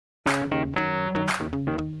Welcome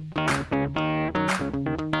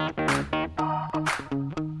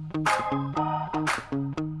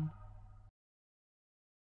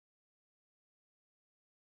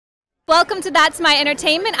to That's My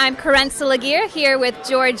Entertainment. I'm Karenssa LeGear here with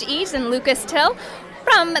George Eads and Lucas Till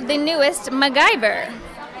from the newest MacGyver.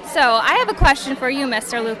 So I have a question for you,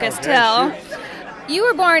 Mr. Lucas Till. You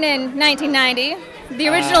were born in 1990. The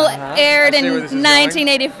original aired in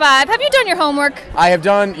 1985. Have you done your homework? I have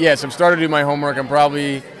done, yes. I've started to do my homework. I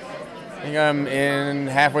think I'm in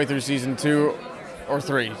halfway through season 2 or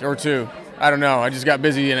 3 or 2. I don't know. I just got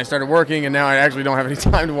busy and I started working, and now I actually don't have any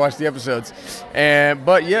time to watch the episodes.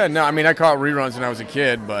 But yeah, no, I mean, I caught reruns when I was a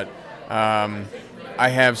kid, but I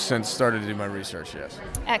have since started to do my research, yes.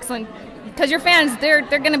 Excellent. Because your fans, they're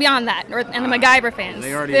going to be on that, and the MacGyver fans.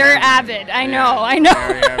 They're avid. I know.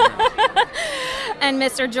 And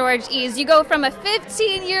Mr. George Eads, you go from a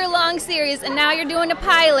 15-year-long series, and now you're doing a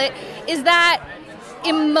pilot. Is that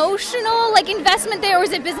emotional investment there, or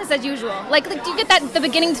is it business as usual? Like do you get that the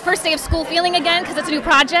beginning, first day of school feeling again because it's a new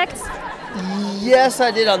project? Yes,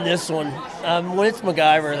 I did on this one. When it's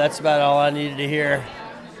MacGyver, that's about all I needed to hear,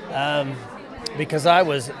 because I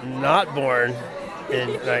was not born in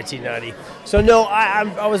 1990. So no,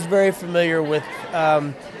 I was very familiar with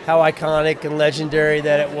how iconic and legendary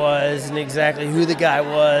that it was, and exactly who the guy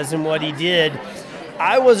was and what he did.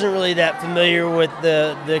 I wasn't really that familiar with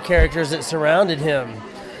the characters that surrounded him.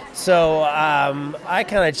 So I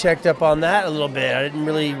kind of checked up on that a little bit. I didn't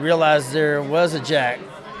really realize there was a Jack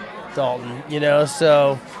Dalton,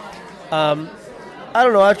 So I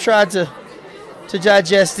don't know. I've tried to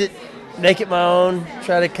digest it, make it my own,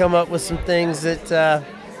 try to come up with some things that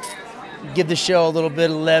give the show a little bit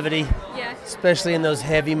of levity, especially in those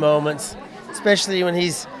heavy moments, especially when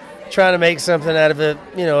he's trying to make something out of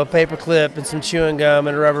a paper clip and some chewing gum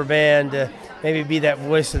and a rubber band to maybe be that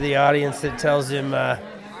voice of the audience that tells him,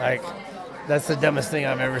 that's the dumbest thing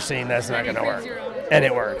I've ever seen. That's not going to work. And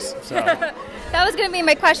it works. So. That was going to be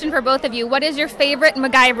my question for both of you. What is your favorite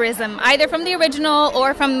MacGyverism, either from the original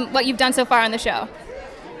or from what you've done so far on the show?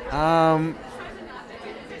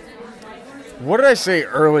 What did I say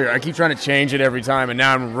earlier? I keep trying to change it every time, and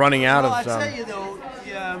now I'm running out of I'll tell you, though,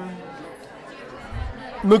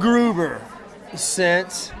 MacGruber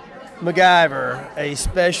sent MacGyver a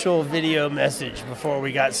special video message before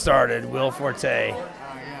we got started, Will Forte.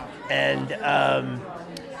 And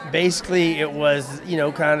basically it was,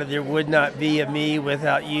 kind of there would not be a me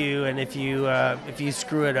without you, and if you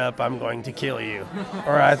screw it up, I'm going to kill you.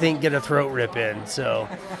 Or I think get a throat rip in. So,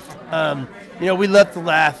 we love to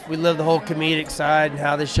laugh. We love the whole comedic side and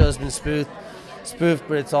how this show's been spoofed,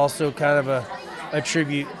 but it's also kind of a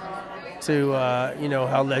tribute to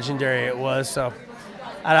how legendary it was. So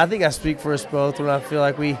I think I speak for us both when I feel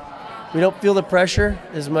like we don't feel the pressure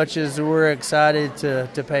as much as we're excited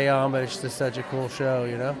to pay homage to such a cool show,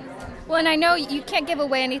 Well, and I know you can't give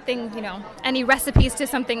away anything, any recipes to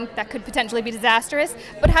something that could potentially be disastrous,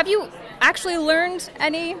 but have you actually learned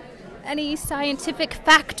any scientific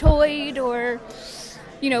factoid or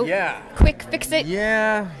quick fix it?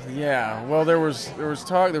 Yeah. Well, there was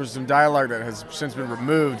talk. There was some dialogue that has since been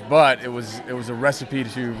removed, but it was a recipe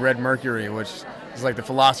to red mercury, which is like the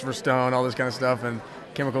Philosopher's Stone, all this kind of stuff, and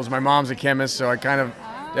chemicals. My mom's a chemist, so I kind of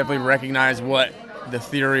definitely recognized what the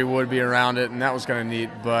theory would be around it, and that was kind of neat.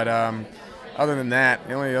 But other than that,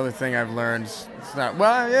 the only other thing I've learned,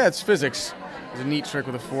 it's physics. There's a neat trick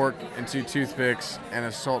with a fork and 2 toothpicks and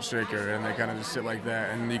a salt shaker, and they kind of just sit like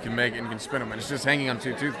that, and you can make it and you can spin them, and it's just hanging on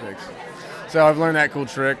 2 toothpicks. So I've learned that cool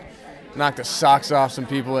trick. Knocked the socks off some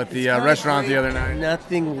people at the restaurant the other night.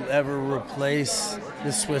 Nothing will ever replace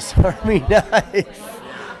the Swiss Army knife.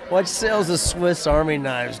 Watch sales of Swiss Army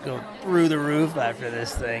knives go through the roof after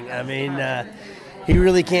this thing. I mean, he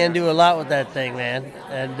really can do a lot with that thing, man.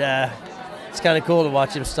 And it's kind of cool to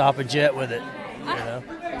watch him stop a jet with it. Wow.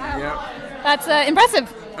 That's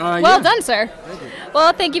impressive. Well done, sir. Thank you.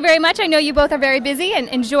 Well, thank you very much. I know you both are very busy, and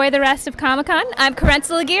enjoy the rest of Comic-Con. I'm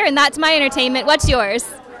Karenssa LeGear, and that's my entertainment. What's yours?